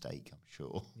Omaha steak, I'm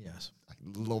sure. Yes. I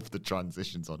love the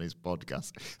transitions on his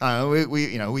podcast.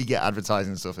 We get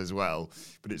advertising stuff as well,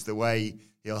 but it's the way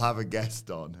he'll have a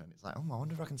guest on, and it's like, I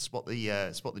wonder if I can spot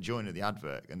the joint of the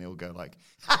advert, and he'll go like,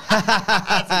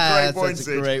 "That's a great point. That's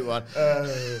a great one."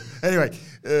 Anyway,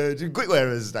 quick way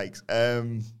of the steaks.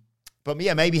 But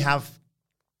yeah, maybe have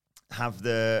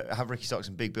Ricky Starks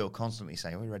and Big Bill constantly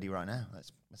say, "We're ready right now.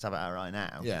 Let's have it out right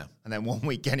now." Yeah. And then one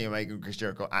week, Kenny Omega and Chris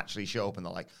Jericho actually show up, and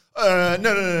they're like,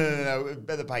 "No,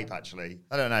 better pape actually."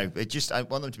 I don't know. I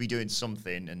want them to be doing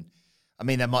something, and I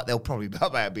mean, they'll probably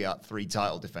be at 3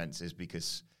 title defenses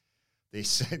because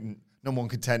this number one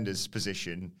contenders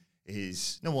position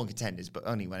is number one contenders, but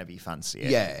only whenever you fancy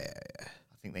it. Yeah.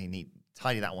 I think they need to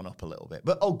tidy that one up a little bit.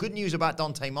 But good news about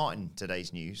Dante Martin.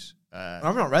 Today's news.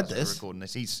 I've not read this. Recording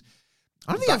this,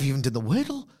 I don't think I've even done the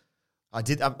Wordle. I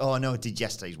did. I know I did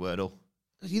yesterday's Wordle.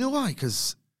 You know why?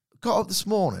 Because I got up this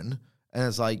morning and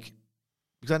it's like,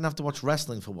 because I didn't have to watch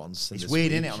wrestling for once. It's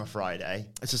weird, isn't it, on a Friday?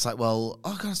 It's just like, well,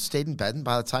 I stayed in bed, and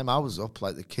by the time I was up,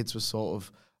 like the kids were sort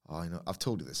of, I've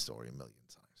told you this story a million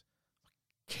times.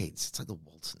 Kids, it's like the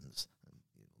Waltons.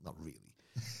 Not really.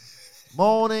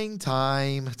 Morning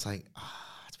time. It's like,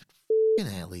 it's been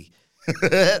f***ing early.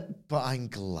 But I'm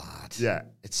glad. Yeah.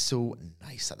 It's so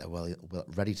nice that they're well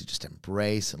ready to just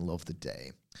embrace and love the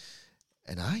day.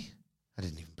 And I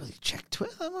didn't even really check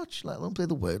Twitter that much, let alone play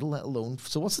the Wordle, let alone.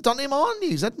 So what's the Dante Martin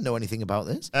news? I didn't know anything about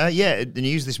this. The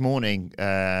news this morning,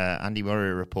 Andy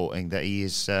Murray reporting that he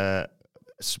is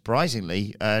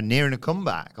surprisingly nearing a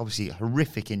comeback. Obviously, a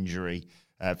horrific injury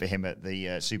for him at the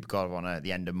Supercard of Honor at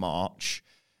the end of March.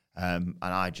 And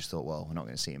I just thought, well, we're not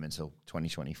going to see him until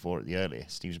 2024 at the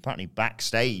earliest. He was apparently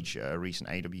backstage at a recent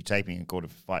AEW taping and called a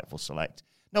Fightful Select.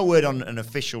 No word on an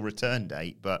official return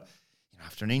date, but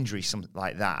after an injury something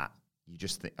like that, you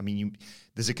just think,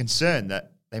 there's a concern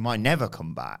that they might never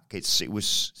come back. It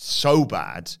was so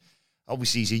bad.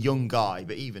 Obviously, he's a young guy,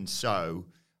 but even so,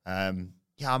 I'm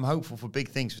hopeful for big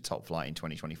things for Top Flight in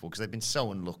 2024 because they've been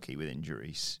so unlucky with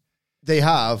injuries. They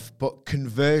have, but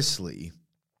conversely,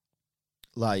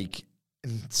 like,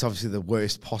 it's obviously the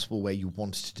worst possible way you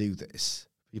want to do this.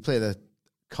 You play the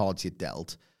cards you're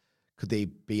dealt. Could they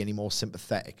be any more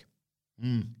sympathetic?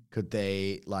 Could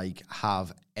they,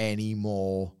 have any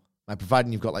more...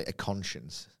 providing you've got, a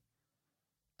conscience.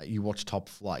 You watch Top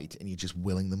Flight and you're just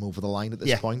willing them over the line at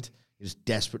this point. You're just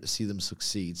desperate to see them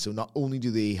succeed. So not only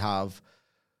do they have,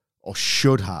 or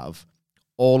should have,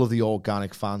 all of the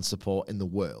organic fan support in the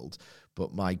world,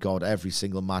 but my God, every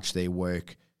single match they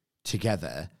work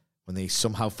together, when they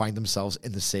somehow find themselves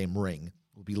in the same ring,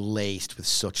 will be laced with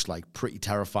such, pretty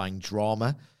terrifying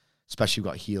drama. Especially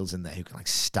you've got heels in there who can,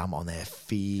 stamp on their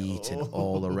feet and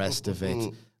all the rest of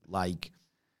it.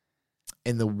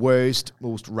 In the worst,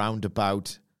 most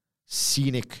roundabout,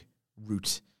 scenic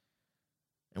route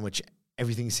in which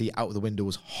everything you see out of the window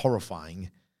is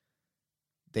horrifying,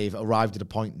 they've arrived at a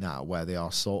point now where they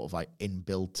are sort of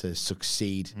inbuilt to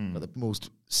succeed. But the most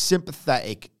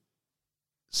sympathetic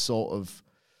sort of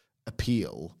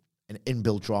appeal and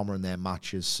inbuilt drama in their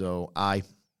matches. So I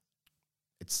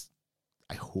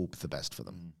hope the best for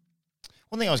them.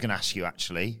 One thing I was going to ask you,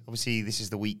 actually, obviously this is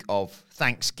the week of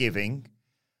Thanksgiving.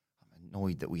 I'm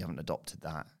annoyed that we haven't adopted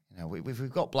that. You know, if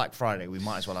we've got Black Friday, we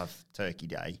might as well have Turkey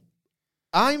Day.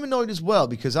 I'm annoyed as well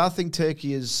because I think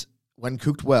turkey is, when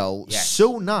cooked well,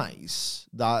 so nice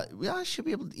that I should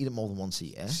be able to eat it more than once a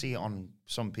year. I see it on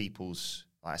some people's,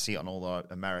 like I see it on all the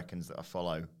Americans that I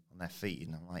follow on their feed,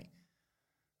 and I'm like,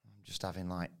 I'm just having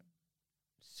like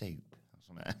soup or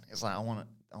something. It's like I want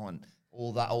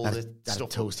all the stuff. I had a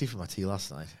toasty for my tea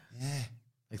last night. Yeah.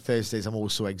 Like Thursdays, I'm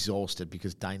always so exhausted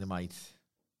because Dynamite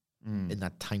in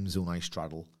that time zone I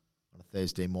straddle on a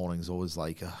Thursday morning is always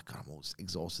like, oh God, I'm always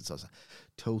exhausted. So I was like,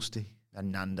 toasty.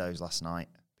 And Nando's last night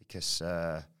because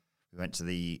we went to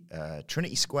the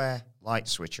Trinity Square light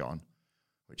switch on,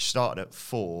 which started at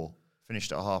 4,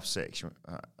 finished at 6:30.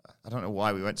 I don't know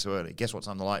why we went so early. Guess what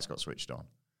time the lights got switched on?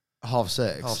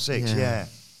 6:30. 6:30, yeah.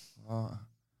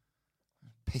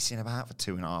 Pissing about for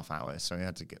 2.5 hours, so we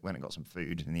had to went and got some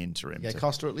food in the interim. Yeah,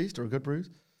 Costa at least, or a good bruise?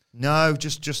 No,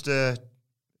 just a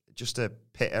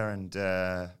pitta and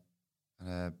a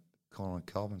corn on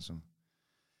cob and some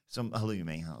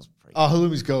halloumi. That was pretty. Oh,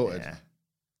 halloumi's goated. Yeah.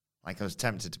 Like I was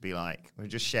tempted to be like, we're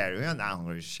just sharing. We aren't that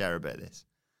hungry. Just share a bit of this.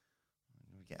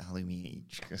 We get a halloumi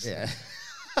each. Yeah.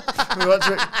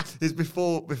 It's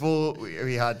before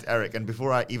we had Eric, and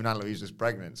before I even had Louise was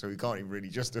pregnant, so we can't even really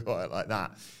justify it like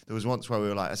that. There was once where we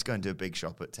were like, let's go and do a big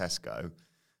shop at Tesco,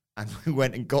 and we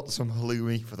went and got some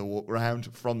halloumi for the walk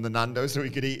round from the Nando's so we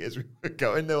could eat as we were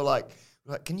going. They were like,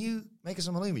 can you make us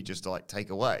some halloumi just to like take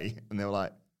away? And they were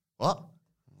like, what? I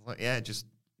was like, yeah, just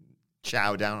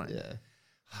chow down it. Yeah.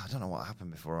 I don't know what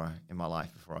happened in my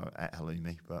life before I ate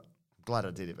halloumi, but I'm glad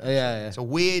I did it. Yeah. It's a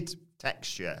weird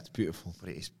texture. It's beautiful. But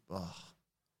it is, what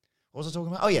was I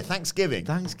talking about? Oh, yeah, Thanksgiving.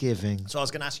 So I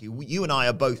was going to ask you and I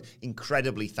are both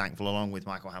incredibly thankful, along with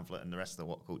Michael Hamflett and the rest of the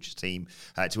What Culture team,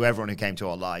 to everyone who came to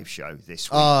our live show this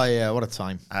week. Oh, yeah, what a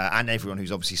time. And everyone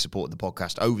who's obviously supported the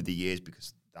podcast over the years,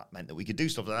 because that meant that we could do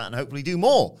stuff like that and hopefully do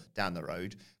more down the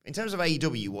road. In terms of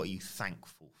AEW, what are you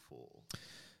thankful for?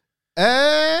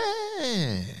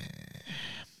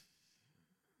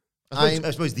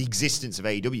 I suppose the existence of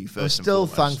AEW first. I'm and still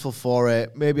foremost. thankful for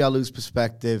it. Maybe I lose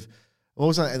perspective. I'm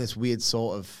always in this weird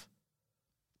sort of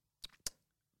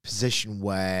position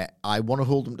where I want to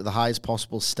hold them to the highest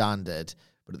possible standard,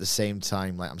 but at the same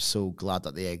time, like I'm so glad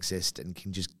that they exist and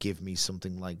can just give me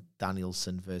something like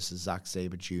Danielson versus Zack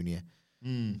Sabre Jr.,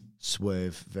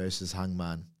 Swerve versus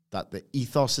Hangman. That the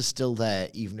ethos is still there,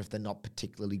 even if they're not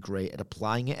particularly great at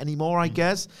applying it anymore, I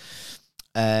guess.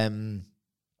 I'm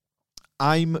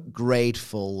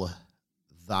grateful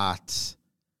that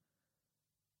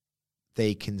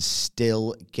they can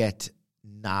still get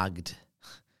nagged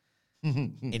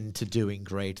into doing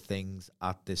great things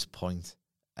at this point.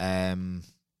 Who am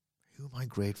I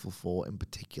grateful for in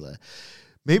particular?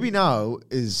 Maybe now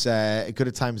is as good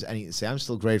a time as any to say I'm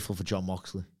still grateful for Jon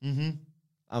Moxley. Mm-hmm.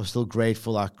 I'm still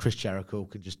grateful that Chris Jericho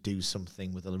can just do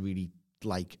something with a really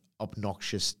like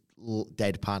obnoxious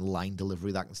deadpan line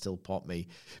delivery that can still pop me,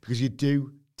 because you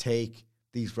do take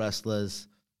these wrestlers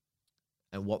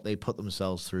and what they put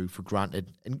themselves through for granted.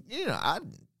 And, you know, I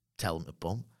didn't tell them to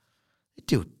bump.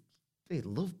 They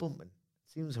love bumping.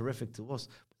 It seems horrific to us.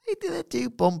 But they do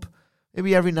bump.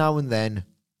 Maybe every now and then.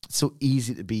 It's so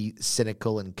easy to be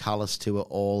cynical and callous to it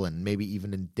all and maybe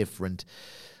even indifferent.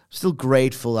 I'm still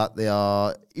grateful that they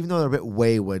are, even though they're a bit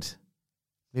wayward,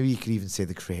 maybe you could even say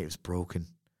the creative's broken.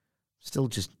 Still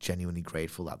just genuinely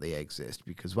grateful that they exist,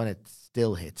 because when it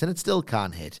still hits, and it still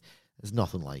can hit, there's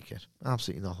nothing like it.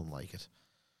 Absolutely nothing like it.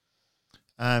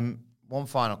 One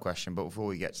final question, but before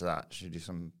we get to that, should we do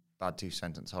some bad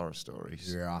 2-sentence horror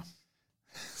stories? Yeah.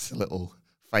 It's a little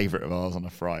favourite of ours on a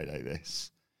Friday,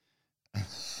 this.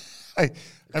 Yeah.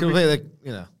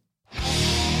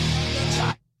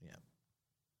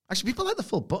 Actually, people like the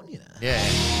full button, you know. Yeah.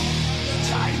 It's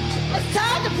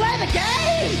time to play the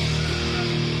game!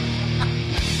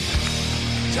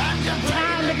 Time to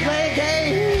play a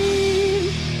game!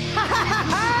 Ha ha ha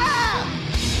ha!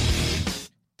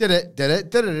 Did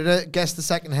it. Guess the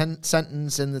second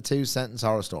sentence in the 2-sentence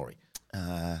horror story.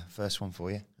 First one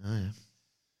for you. Oh, yeah.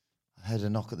 I heard a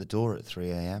knock at the door at 3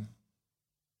 a.m.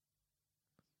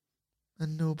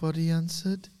 And nobody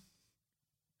answered.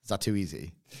 Is that too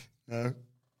easy? No.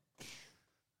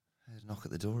 I heard a knock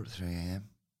at the door at 3 a.m.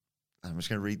 I'm just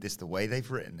going to read this the way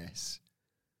they've written this.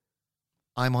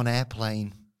 I'm on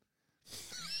airplane.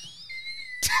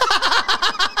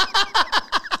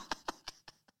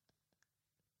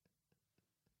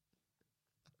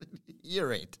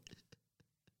 You're it.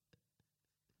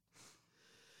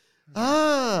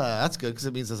 That's good, because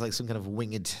it means there's like some kind of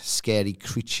winged, scary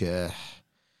creature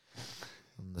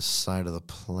on the the side of the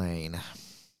plane.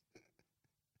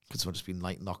 Because I've just been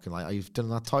like knocking, like, oh, you've done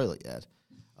that toilet yet?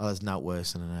 Oh, that's not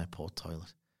worse than an airport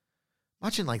toilet.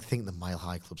 Imagine, like, thinking the Mile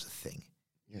High Club's a thing.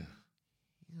 Yeah.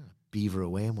 Beaver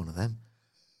away in one of them.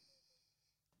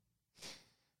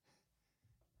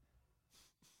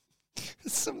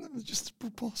 Some of them are just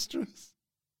preposterous.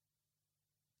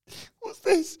 What's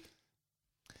this?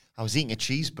 I was eating a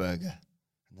cheeseburger,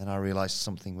 and then I realised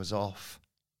something was off.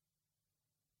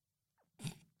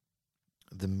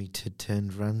 The meat had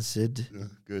turned rancid.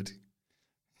 Good.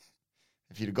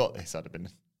 If you'd have got this, I'd have been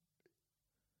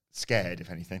scared, if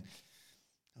anything.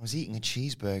 I was eating a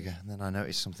cheeseburger, and then I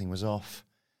noticed something was off.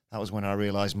 That was when I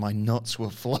realised my nuts were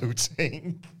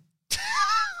floating.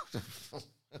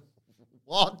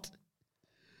 What?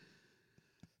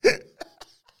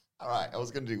 All right, I was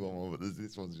going to do one more, but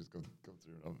this one's just come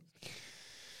through.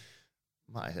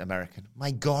 My American.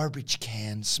 My garbage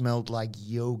can smelled like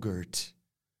yogurt.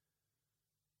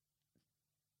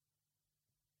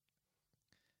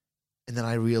 And then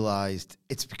I realised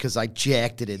it's because I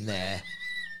jacked it in there.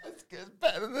 That's good.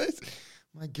 Better than this.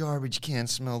 My garbage can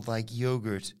smelled like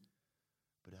yogurt,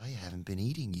 but I haven't been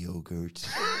eating yogurt.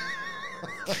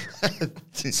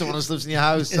 Someone else lives in your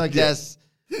house, I guess.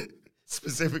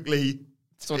 Specifically,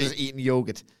 someone is eating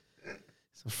yogurt.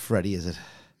 So Freddie, is it?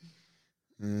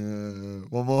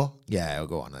 One more? Yeah, I'll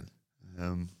go on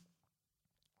then.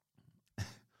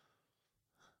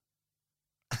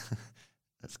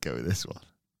 Let's go with this one.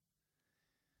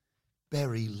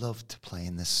 Berry loved to play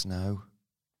in the snow.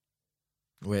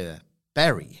 Where?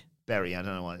 Berry? Berry, I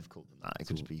don't know why they've called them that. It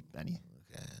could just be any.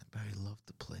 Okay. Berry loved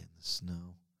to play in the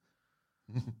snow.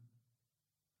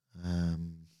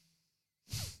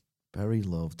 Berry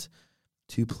loved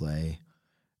to play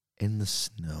in the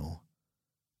snow.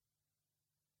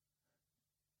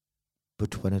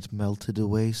 But when it melted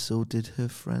away, so did her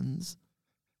friends.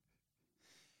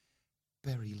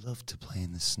 Berry loved to play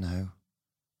in the snow,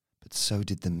 but so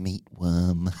did the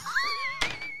meatworm.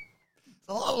 It's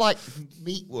a lot like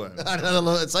meatworm. I don't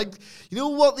know. It's like, you know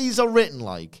what these are written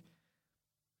like?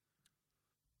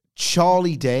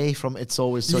 Charlie Day from It's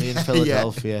Always Sunny in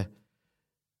Philadelphia.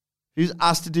 Who's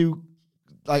asked to do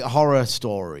like horror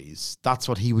stories. That's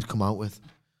what he would come out with.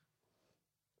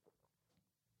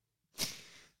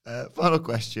 Final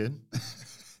question.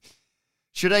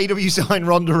 Should AEW sign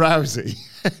Ronda Rousey?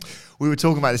 We were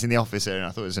talking about this in the office here, and I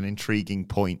thought it was an intriguing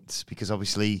point because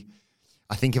obviously,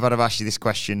 I think if I'd have asked you this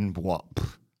question,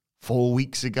 4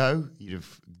 weeks ago, you'd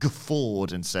have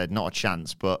guffawed and said, not a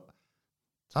chance, but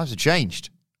times have changed.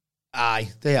 Aye,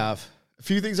 they have. A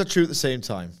few things are true at the same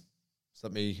time. So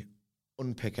let me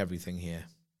unpick everything here.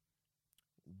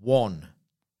 1,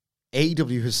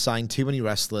 AEW has signed too many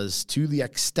wrestlers to the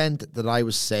extent that I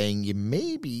was saying you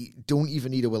maybe don't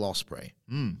even need a Will Ospreay.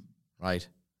 Right?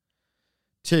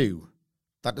 2,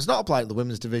 that does not apply to the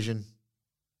women's division.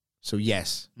 So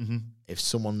yes, if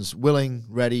someone's willing,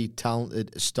 ready,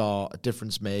 talented, a star, a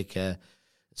difference maker,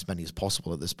 as many as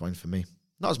possible at this point for me.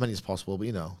 Not as many as possible,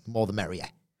 but the more the merrier.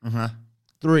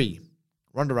 3,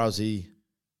 Ronda Rousey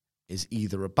is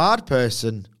either a bad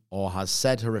person or has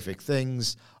said horrific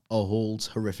things or holds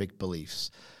horrific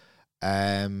beliefs.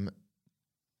 I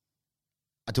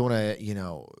don't want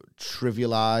to,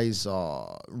 trivialize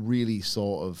or really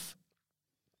sort of,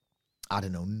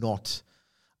 not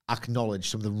acknowledge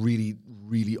some of the really,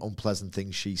 really unpleasant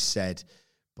things she said.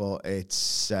 But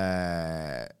it's,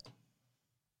 in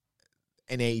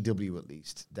AEW at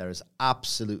least, there is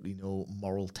absolutely no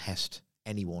moral test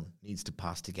anyone needs to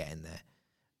pass to get in there.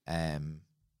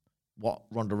 What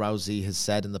Ronda Rousey has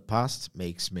said in the past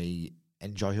makes me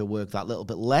enjoy her work that little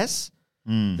bit less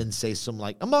than, say, someone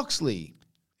like a Moxley,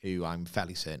 who I'm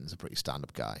fairly certain is a pretty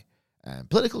stand-up guy.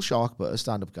 Political shock, but a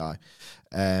stand-up guy.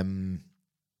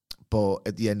 But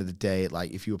at the end of the day,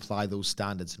 like, if you apply those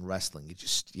standards in wrestling,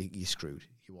 you're screwed.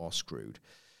 You are screwed.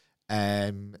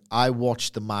 I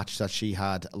watched the match that she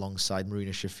had alongside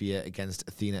Marina Shafir against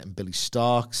Athena and Billy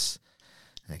Starks.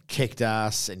 Kicked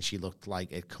ass, and she looked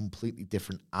like a completely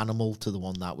different animal to the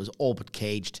one that was all but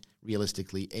caged,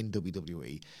 realistically, in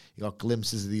WWE. You got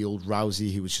glimpses of the old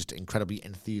Rousey, who was just incredibly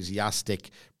enthusiastic,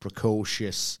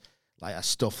 precocious. Like, her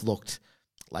stuff looked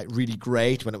like really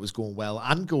great when it was going well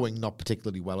and going not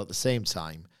particularly well at the same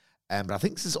time. But I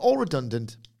think this is all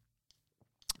redundant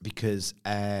because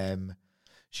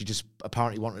she just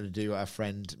apparently wanted to do her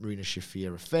friend Marina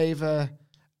Shafir a favor.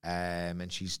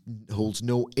 And she holds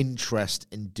no interest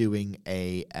in doing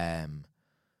a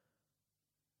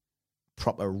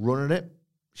proper run at it.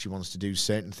 She wants to do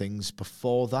certain things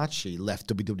before that. She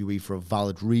left WWE for a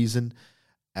valid reason.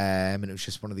 And it was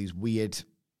just one of these weird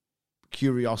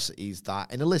curiosities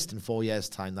that in a list in 4 years'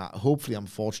 time that hopefully I'm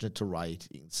fortunate to write.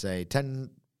 You can say 10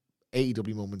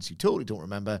 AEW moments you totally don't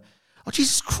remember. Oh,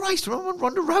 Jesus Christ, remember when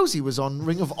Ronda Rousey was on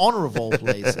Ring of Honor of all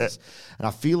places? And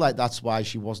I feel like that's why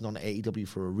she wasn't on AEW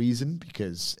for a reason,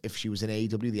 because if she was in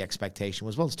AEW, the expectation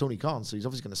was, well, it's Tony Khan, so he's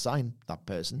obviously going to sign that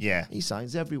person. Yeah. He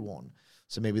signs everyone.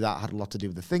 So maybe that had a lot to do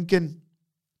with the thinking.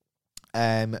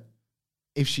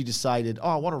 If she decided,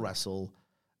 I want to wrestle,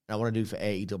 and I want to do it for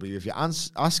AEW, if you're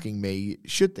asking me,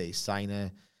 should they sign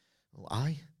her? Well,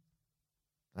 I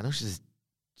know she's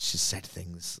said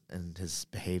things and has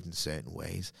behaved in certain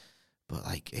ways, but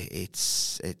like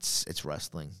it's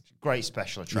wrestling. Great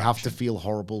special attraction. You have to feel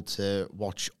horrible to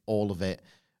watch all of it,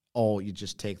 or you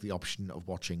just take the option of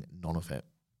watching none of it.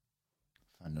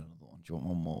 Find another one. Do you want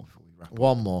one more before we wrap up?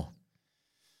 One more.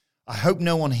 I hope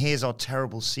no one hears our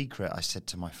terrible secret, I said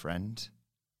to my friend.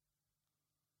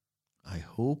 I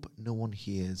hope no one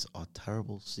hears our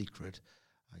terrible secret,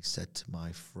 I said to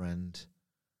my friend.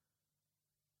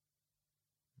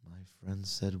 My friend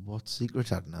said, what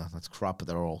secret? I don't know. That's crap, but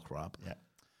they're all crap. Yeah.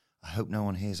 I hope no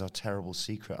one hears our terrible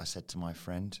secret, I said to my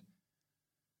friend.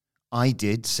 I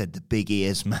did, said the big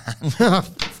ears man.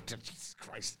 Jesus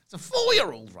Christ. It's a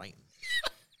 4-year-old, right?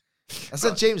 I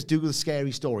said James Douglas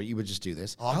scary story. You would just do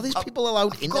this. How are these people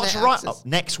allowed internet access?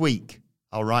 Next week.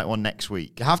 I'll write one next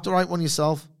week. You have to write one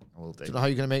yourself. I will do. I don't know how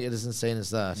you're going to make it as insane as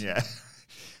that. Yeah.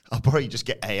 I'll probably just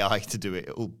get AI to do it.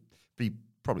 It'll be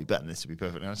probably better than this, to be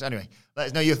perfectly honest. Anyway, let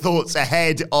us know your thoughts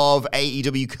ahead of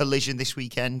AEW Collision this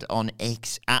weekend on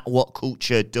X at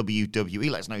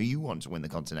WhatCultureWWE. Let us know who you want to win the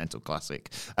Continental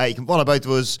Classic. You can follow both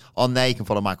of us on there. You can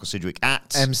follow Michael Sidgwick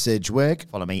at Sidgwick.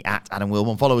 Follow me at Adam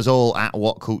Wilborn. Follow us all at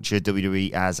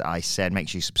WhatCultureWWE, as I said. Make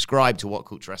sure you subscribe to What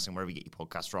Culture Wrestling, wherever you get your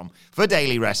podcasts from. For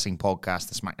daily wrestling podcast,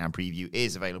 the SmackDown preview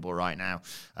is available right now.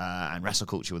 And Wrestle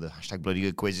Culture with the hashtag Bloody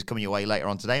Good quiz is coming your way later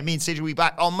on today. Me and Sidgwick will be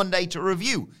back on Monday to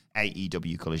review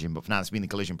AEW Collision. But for now, it's been the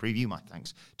Collision preview. My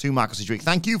thanks to Michael Sidgwick.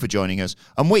 Thank you for joining us,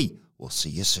 and we will see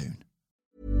you soon.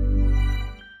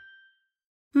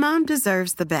 Mom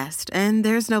deserves the best, and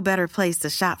there's no better place to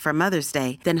shop for Mother's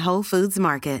Day than Whole Foods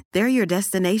Market. They're your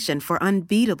destination for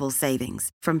unbeatable savings,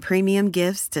 from premium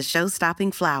gifts to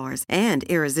show-stopping flowers and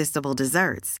irresistible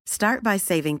desserts. Start by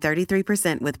saving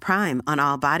 33% with Prime on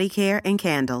all body care and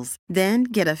candles. Then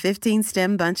get a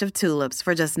 15-stem bunch of tulips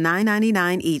for just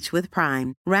 $9.99 each with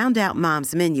Prime. Round out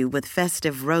Mom's menu with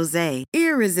festive rosé,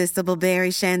 irresistible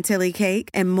berry chantilly cake,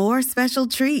 and more special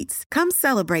treats. Come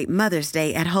celebrate Mother's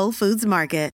Day at Whole Foods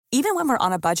Market. Even when we're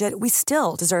on a budget, we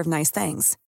still deserve nice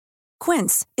things.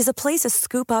 Quince is a place to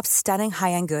scoop up stunning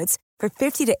high-end goods for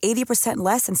 50 to 80%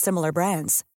 less than similar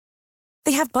brands.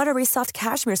 They have buttery soft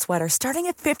cashmere sweaters starting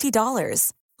at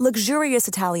 $50, luxurious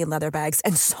Italian leather bags,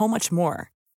 and so much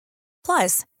more.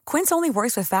 Plus, Quince only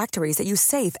works with factories that use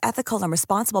safe, ethical, and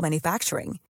responsible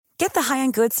manufacturing. Get the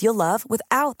high-end goods you'll love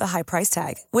without the high price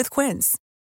tag with Quince.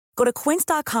 Go to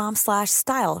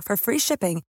quince.com/style for free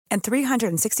shipping and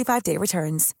 365-day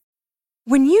returns.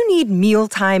 When you need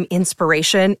mealtime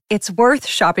inspiration, it's worth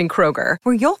shopping Kroger,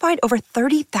 where you'll find over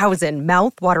 30,000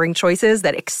 mouth-watering choices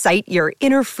that excite your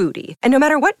inner foodie. And no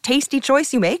matter what tasty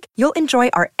choice you make, you'll enjoy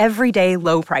our everyday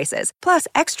low prices, plus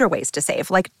extra ways to save,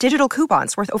 like digital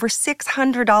coupons worth over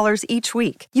 $600 each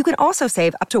week. You can also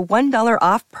save up to $1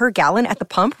 off per gallon at the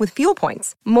pump with fuel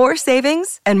points. More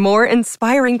savings and more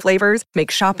inspiring flavors make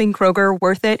shopping Kroger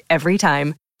worth it every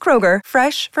time. Kroger,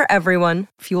 fresh for everyone.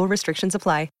 Fuel restrictions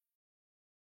apply.